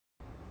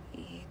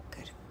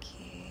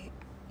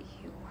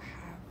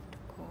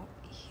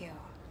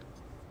here.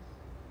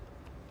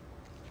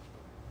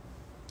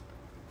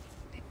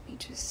 Let me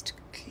just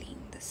clean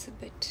this a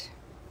bit.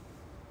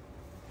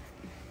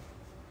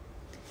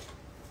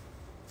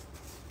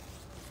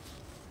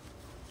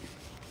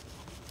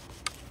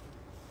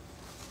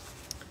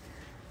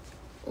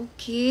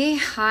 Okay,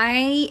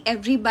 hi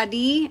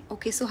everybody.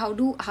 Okay, so how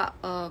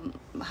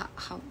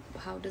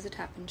does it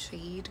happen,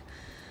 Shaheer?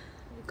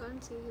 You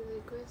can't see his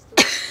request.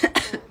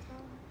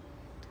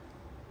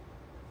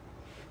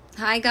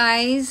 Hi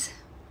guys.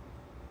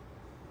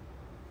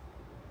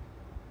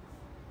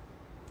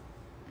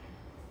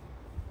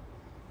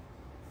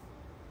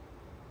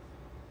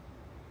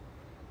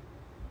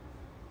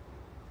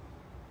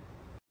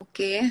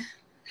 Okay,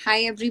 hi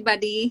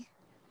everybody.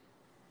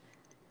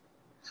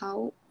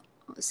 How?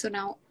 So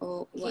now,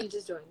 what? He'll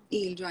just join.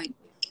 He'll join,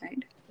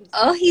 right?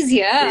 Oh, he's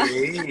here.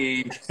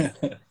 Hey.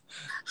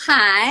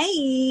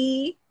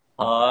 Hi.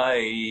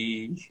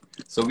 Hi.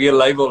 So we are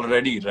live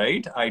already,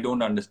 right? I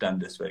don't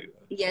understand this very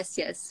well. Yes,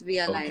 we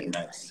are Okay, live.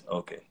 nice.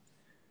 Okay.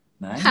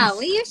 Nice. How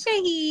are you,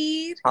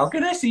 Shaheer? How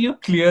can I see you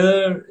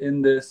clear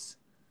in this?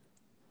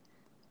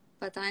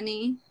 पता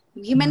नहीं.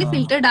 ये मैंने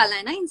filter डाला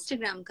है ना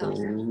Instagram का. Oh.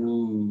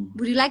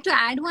 Would you like to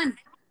add one?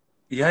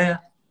 Yeah.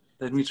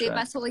 Let me तेरे try.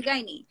 पास होएगा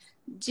ही नहीं.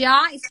 जा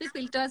इस पे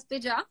filters पे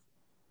जा.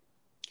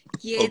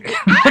 ये Okay.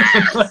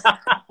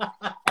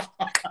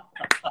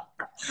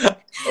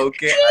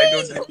 Okay, I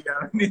don't really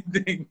have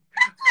anything.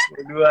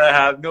 What do I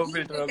have? No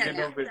filter. Okay,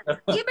 no filter.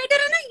 ये better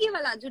है ना, ये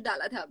वाला जो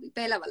डाला था अभी,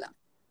 पहला वाला.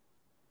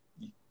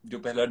 जो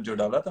पहला जो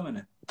डाला था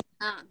मैंने.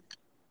 हाँ.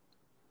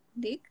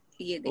 देख,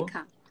 ये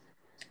देखा.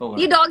 Oh,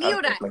 ये डॉगी हो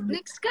रहा है.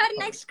 Next कर.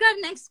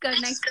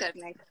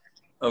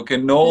 Okay,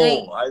 no,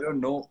 I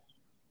don't know.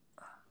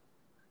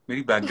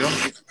 मेरी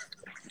background.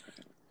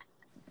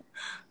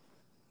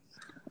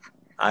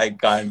 I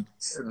can't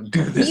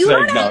do this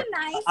right now.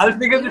 I'll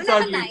figure this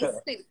out later.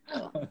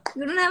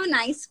 You don't have a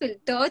nice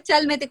filter.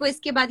 चल मैं तेरे को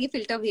इसके बाद ये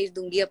filter भेज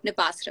दूंगी, अपने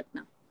पास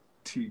रखना.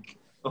 ठीक.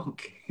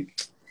 Okay.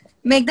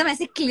 मैं एकदम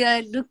ऐसे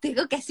clear look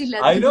देखो कैसी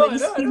लग I know.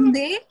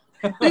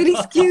 मेरी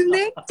स्किन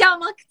देख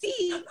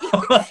चमकती.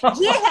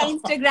 ये है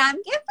Instagram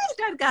के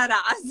filter का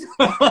राज.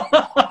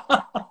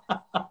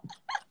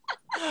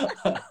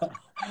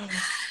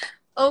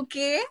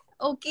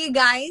 Okay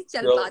guys,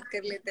 चल बात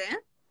कर लेते हैं.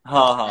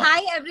 हाँ.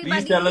 Hi everybody.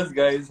 Please tell us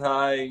guys.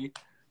 Hi.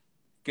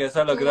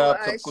 कैसा लग रहा है आप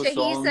सबको शहीर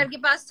सॉन्ग? सर के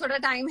पास थोड़ा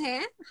टाइम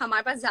है,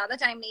 हमारे पास ज्यादा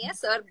टाइम नहीं है.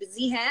 सर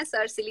बिजी हैं.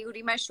 सर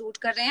सिलीगुड़ी में शूट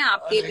कर रहे हैं,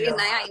 आपके लिए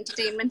नया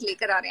एंटरटेनमेंट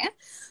लेकर आ रहे हैं,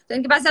 तो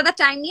इनके पास ज्यादा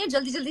टाइम नहीं है.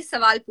 जल्दी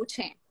सवाल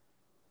पूछें.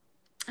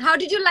 How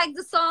did you like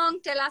the song?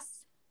 Tell us.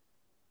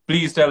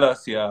 Please tell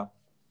us. Yeah.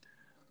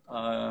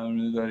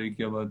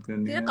 क्या बात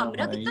करनी है? तेरा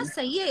कमरा कितना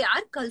सही है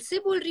यार. कल से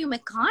बोल रही हूँ मैं,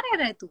 कहाँ रह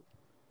रहा है तू?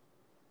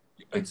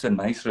 It's a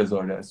nice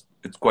resort.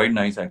 It's quite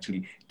nice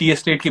actually. Tea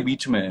estate के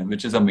बीच में है,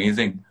 which is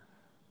amazing.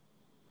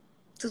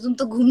 तो तुम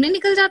तो घूमने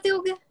निकल जाते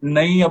होगे.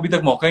 नहीं, अभी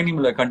तक मौका ही नहीं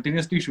मिला.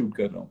 Continuously shoot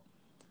कर रहा हूँ.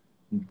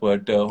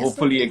 But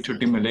hopefully एक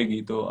छुट्टी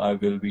मिलेगी तो I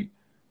will be.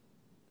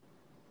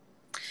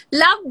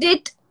 Loved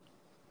it.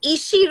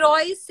 Ishi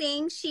Roy is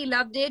saying she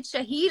loved it.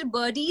 Shaheer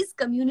Birdie's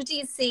community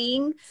is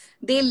saying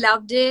they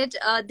loved it.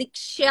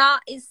 Diksha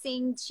is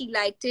saying she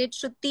liked it.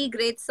 Shruti,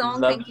 great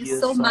song. Thank you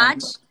so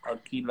much.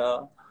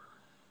 Akila.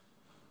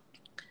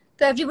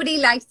 So everybody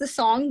likes the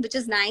song, which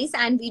is nice.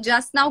 And we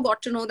just now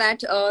got to know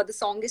that the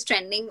song is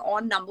trending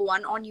on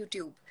 #1 on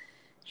YouTube.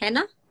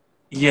 Hina?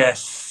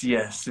 Yes,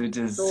 which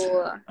is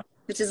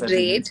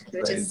great.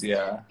 Which is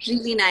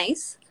really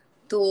nice.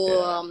 So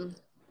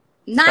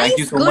nice. Thank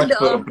you so much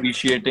for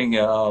appreciating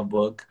our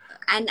work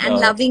and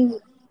loving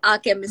our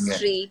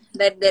chemistry.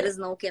 That there is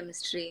no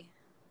chemistry.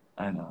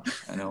 I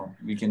know.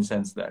 We can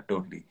sense that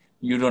totally.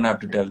 You don't have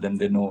to tell them;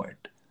 they know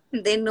it.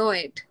 They know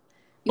it.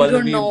 You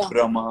don't know.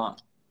 Brahma.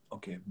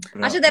 Okay.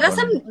 Actually, there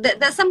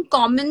are some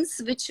comments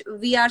which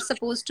we are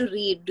supposed to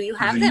read. Do you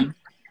have them?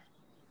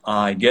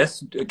 I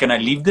guess. Can I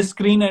leave the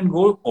screen and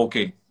go?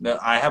 Okay.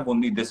 I have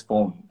only this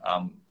phone.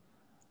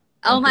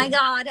 Oh my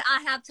God! I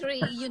have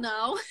 3. You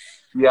know.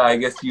 Yeah, I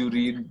guess you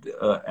read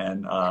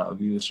and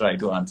we will try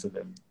to answer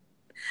them.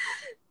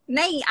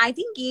 No, I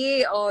think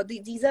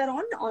these are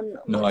on.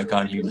 No, I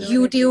can't leave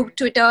YouTube,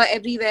 Twitter,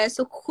 everywhere.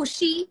 So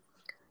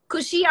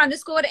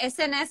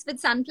Khushi_SNS with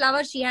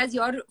sunflower. She has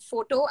your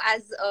photo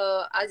as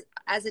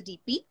a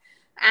DP,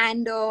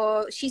 and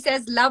she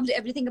says loved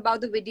everything about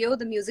the video,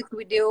 the music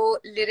video,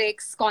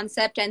 lyrics,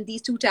 concept, and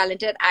these 2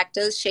 talented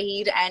actors,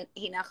 Shaheer and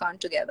Hina Khan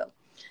together.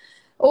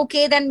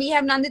 Okay, then we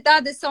have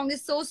Nandita. This song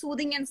is so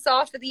soothing and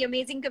soft with the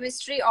amazing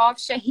chemistry of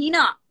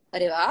Shahina.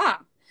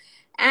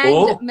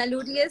 And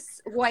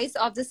melodious voice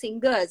of the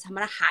singers.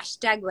 हमारा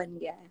hashtag बन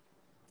गया है.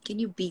 Can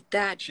you beat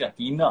that?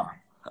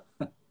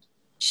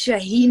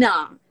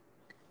 Shahina.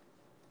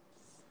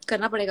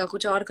 करना पड़ेगा,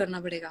 कुछ और करना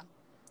पड़ेगा.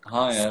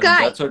 हाँ यार,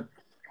 that's what.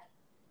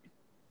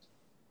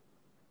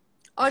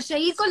 और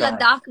शहीर को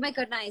लद्दाख में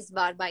करना है इस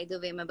बार, by the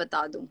way मैं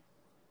बता दूं.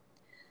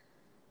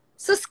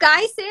 So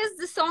Sky says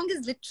the song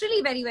is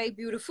literally very, very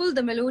beautiful.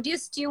 The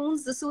melodious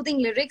tunes, the soothing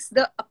lyrics,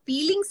 the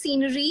appealing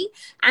scenery,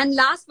 and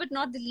last but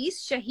not the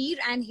least, Shaheer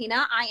and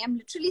Hina. I am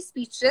literally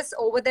speechless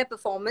over their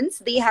performance.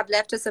 They have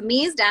left us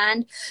amazed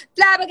and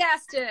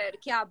flabbergasted.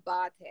 क्या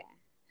बात है?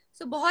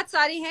 So बहुत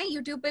सारे हैं,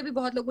 YouTube पे भी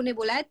बहुत लोगों ने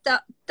बोला है.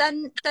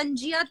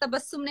 तंजिया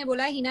तबस्सुम ने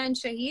बोला है, Hina and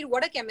Shaheer,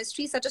 what a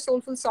chemistry, such a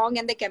soulful song,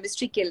 and the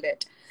chemistry killed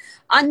it.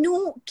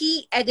 Anu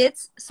की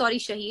edits, sorry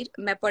Shaheer,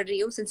 मैं पढ़ रही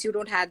हूँ since you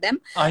don't have them.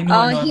 I know.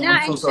 Hina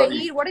I'm so and sorry.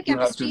 Shaheer, what a You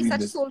have to chemistry, read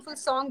such a this. soulful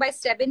song by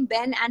Stebin,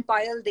 Ben and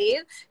Payal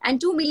Dev,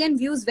 and 2 million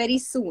views very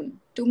soon.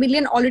 2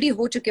 million already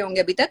हो चुके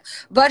होंगे अभी तक.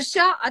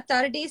 Varsha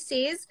Atarde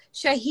says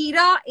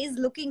Shahira is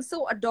looking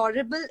so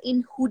adorable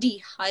in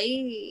hoodie.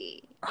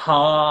 Hi.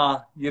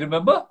 हाँ, you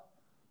remember?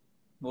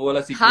 वो वाला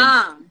sequence.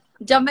 हाँ,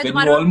 जब मैं When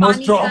तुम्हारे you ऊपर almost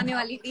पानी dropped. गिराने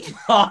वाली थी.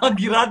 हाँ,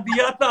 गिरा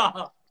दिया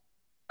था.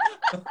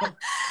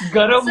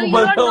 गरम So you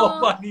उबलता don't हुआ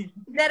know. पानी.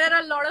 There are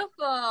a lot of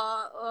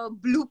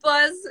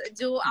bloopers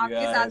जो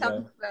आपके Yeah, साथ हम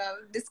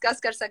discuss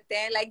कर सकते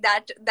हैं, like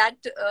that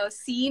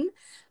scene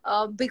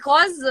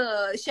because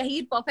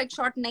Shaheer perfect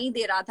shot नहीं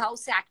दे रहा था,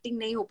 उससे acting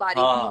नहीं हो पा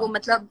रही थी. वो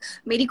मतलब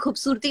मेरी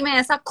खूबसूरती में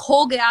ऐसा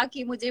खो गया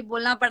कि मुझे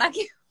बोलना पड़ा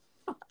कि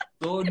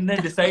तो उन्होंने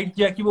डिसाइड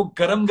किया कि वो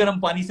गरम गरम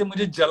पानी से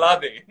मुझे जला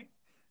दे.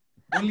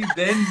 Only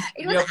then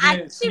ये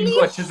अपने सीन को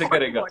अच्छे से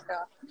करेगा.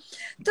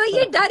 तो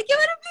ये डर के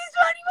मेरे प्लीज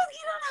पानी मत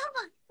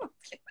गिराना.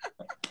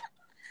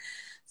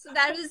 So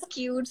that was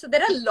cute. So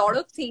there are a lot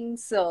of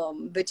things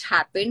which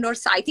happened. और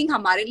I think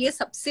हमारे लिए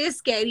सबसे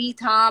scary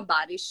था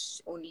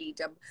बारिश only.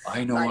 जब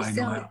I know. बारिश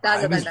से हम इतना I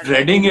ज़्यादा was डर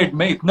dreading it.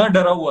 मैं इतना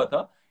डरा हुआ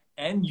था.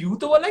 And you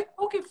तो were like,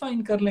 okay,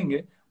 fine, कर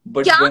लेंगे.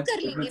 But क्या when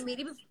कर लेंगे?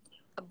 मेरी भी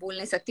अब बोल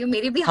नहीं सकती हूँ.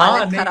 मेरी भी हाँ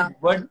हालत नहीं. खराब.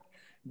 But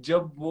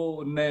जब वो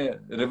उनने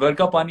रिवर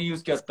का पानी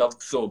यूज किया तब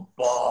तो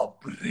बाप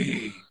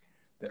रे.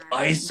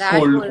 Ice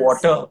cold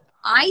water.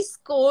 Ice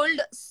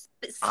cold,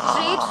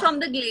 straight from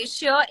the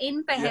glacier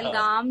in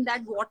Pahalgam. Yeah.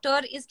 That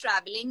water is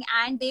traveling,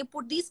 and they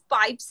put these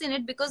pipes in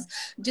it because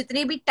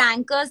जितने भी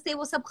tankers थे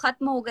वो सब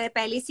खत्म हो गए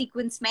पहले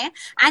sequence में,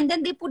 and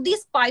then they put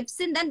these pipes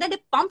in, then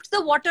they pumped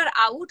the water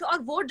out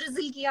और वो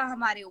drizzle किया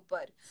हमारे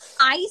ऊपर.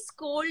 Ice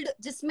cold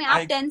जिसमें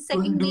आप 10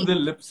 second. I couldn't do the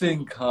lip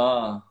sync.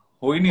 हाँ,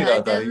 हो ही नहीं रहा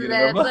था. You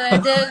remember?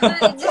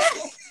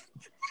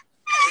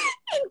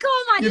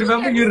 You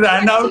remember you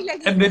ran out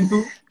and then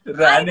you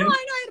ran in. I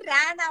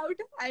ran out.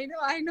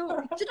 I know.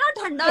 इतना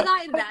ठंडा था,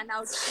 I ran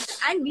out.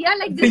 And we are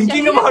like this.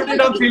 Thinking about it,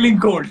 I'm feeling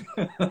cold.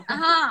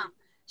 हाँ.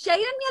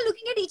 Shaheer and me are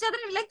looking at each other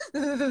and like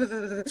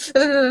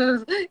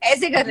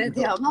ऐसे कर रहे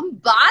थे हम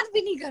बात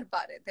भी नहीं कर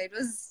पा रहे थे.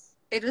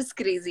 It was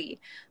crazy.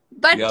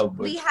 But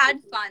we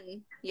had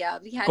fun. Yeah,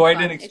 we had quite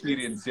fun. An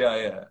experience.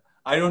 Yeah.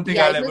 I don't think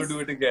I'll ever do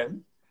it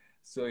again.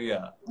 So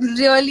yeah.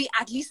 Really,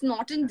 at least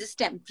not in this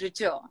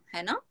temperature,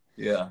 है ना?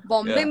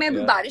 बॉम्बे में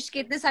भी बारिश के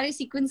इतने सारे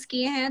sequence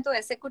किए हैं तो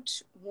ऐसे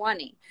कुछ हुआ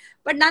नहीं.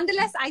 But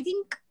nonetheless I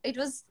think it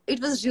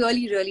was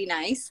really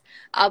nice.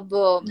 अब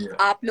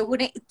आप लोगों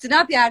ने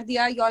इतना प्यार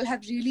दिया. You all have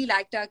really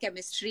liked our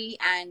chemistry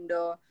and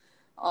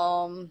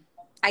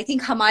I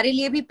think हमारे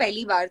लिए भी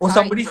पहली बार था.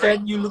 somebody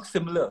said you look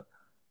similar.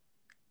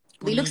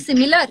 We look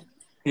similar.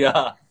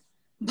 Yeah.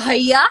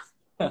 भैया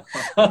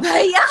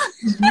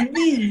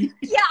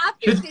क्या आप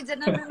किसके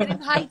जन्म में मेरे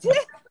भाई थे?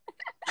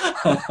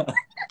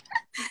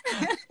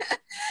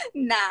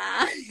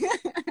 Nah.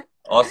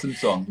 Awesome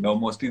song. No,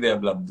 mostly they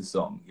have loved the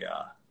song.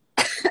 Yeah.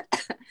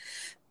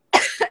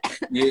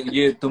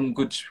 ये तुम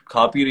कुछ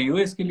खा पी रही हो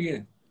इसके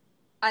लिए?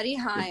 अरे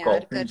हाँ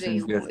यार कर रही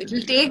हूँ. It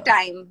will take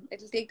time.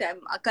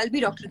 कल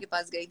भी डॉक्टर के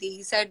पास गई थी.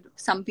 He said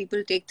some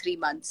people take 3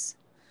 months.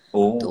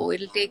 Oh. So it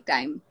will take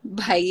time.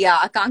 भैया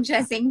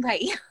आकांक्षा सिंह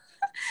भैया.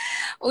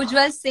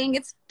 Ujjwal Singh,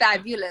 it's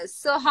fabulous.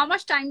 So how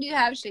much time do you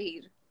have,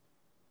 Shaheer?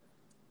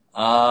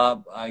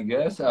 I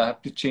guess I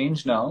have to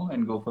change now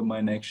and go for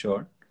my next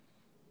shot.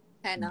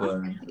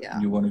 But yeah.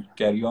 You want to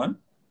carry on?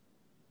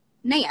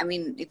 No, I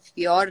mean, if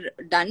you're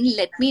done,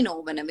 let me know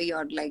whenever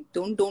you're like,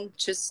 don't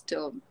just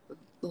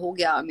ho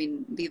gaya. I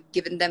mean, we've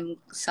given them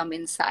some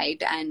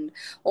insight and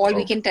all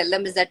we can tell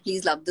them is that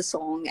please love the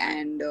song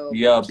and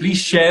please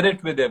share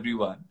it with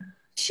everyone.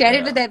 Share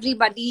it with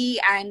everybody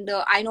and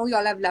I know you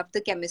all have loved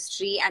the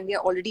chemistry and we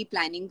are already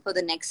planning for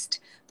the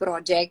next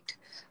project.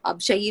 अब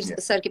Shaheer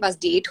sir के पास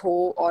date हो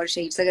और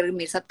Shaheer sir अगर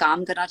मेरे साथ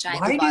काम करना चाहें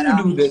Why do you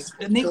do this?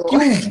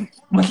 क्यों?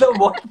 मतलब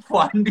what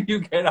fun do you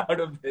get out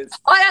of this?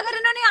 और अगर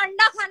इन्होंने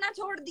अंडा खाना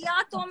छोड़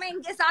दिया तो मैं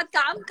इनके साथ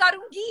काम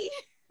करूंगी.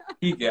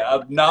 ठीक है,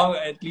 अब now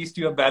at least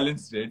you have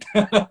balanced it.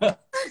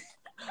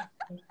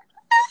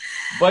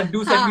 But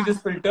do send me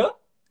this filter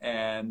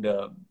and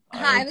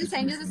I will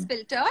send you this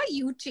filter.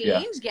 You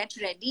change, get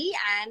ready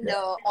and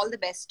all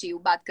the best to you.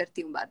 बात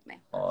करती हूँ बाद में.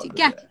 ठीक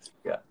है?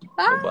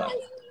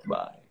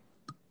 Bye.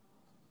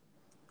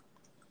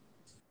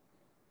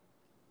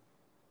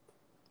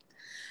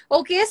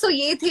 Okay, so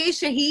ये थे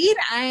Shaheer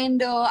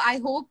and I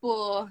hope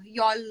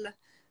you all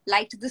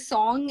liked the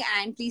song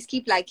and please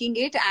keep liking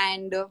it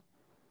and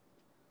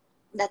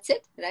that's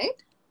it,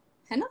 right?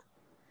 है ना?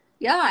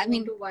 yeah, I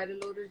mean, to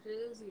Viral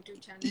Originals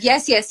YouTube channel.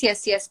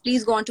 Yes.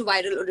 Please go on to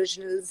Viral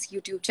Originals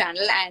YouTube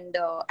channel and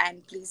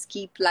please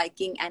keep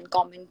liking and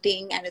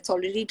commenting. And it's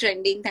already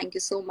trending. Thank you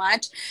so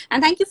much,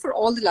 and thank you for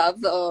all the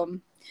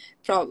love.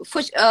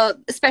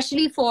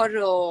 Especially for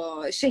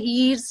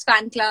Shaheer's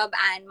fan club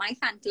and my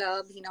fan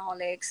club,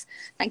 Hinaholics.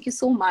 Thank you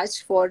so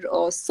much for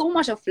so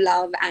much of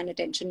love and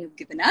attention you've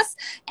given us.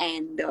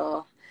 And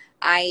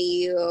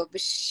I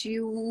wish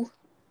you.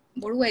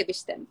 What do I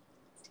wish them?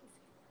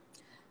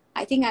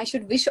 I think I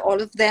should wish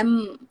all of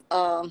them.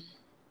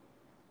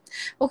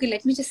 Okay,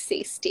 let me just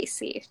say, stay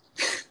safe.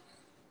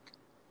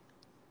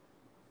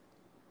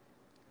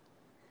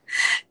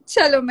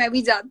 चलो मैं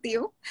भी जाती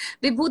हूँ.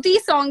 विभूति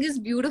song is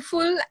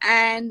beautiful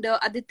and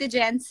Aditya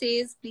Jain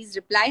says please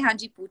reply. हाँ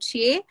जी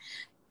पूछिए.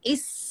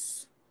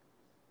 इस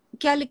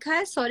क्या लिखा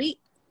है? Sorry.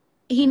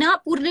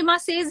 Hina Purnima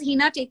says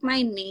Hina take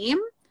my name.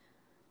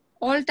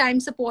 All time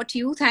support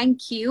you.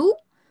 Thank you.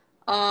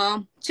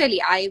 चलिए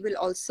I will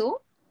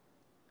also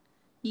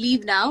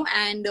leave now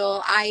and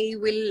I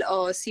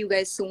will see you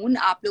guys soon.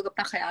 आप लोग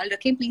अपना ख्याल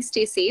रखें. Please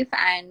stay safe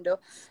and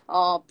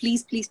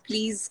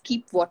please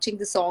keep watching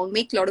the song.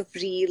 Make a lot of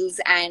reels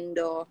and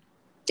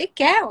take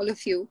care, all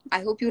of you.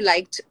 I hope you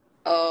liked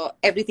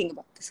everything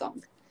about the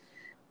song.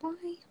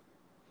 Bye.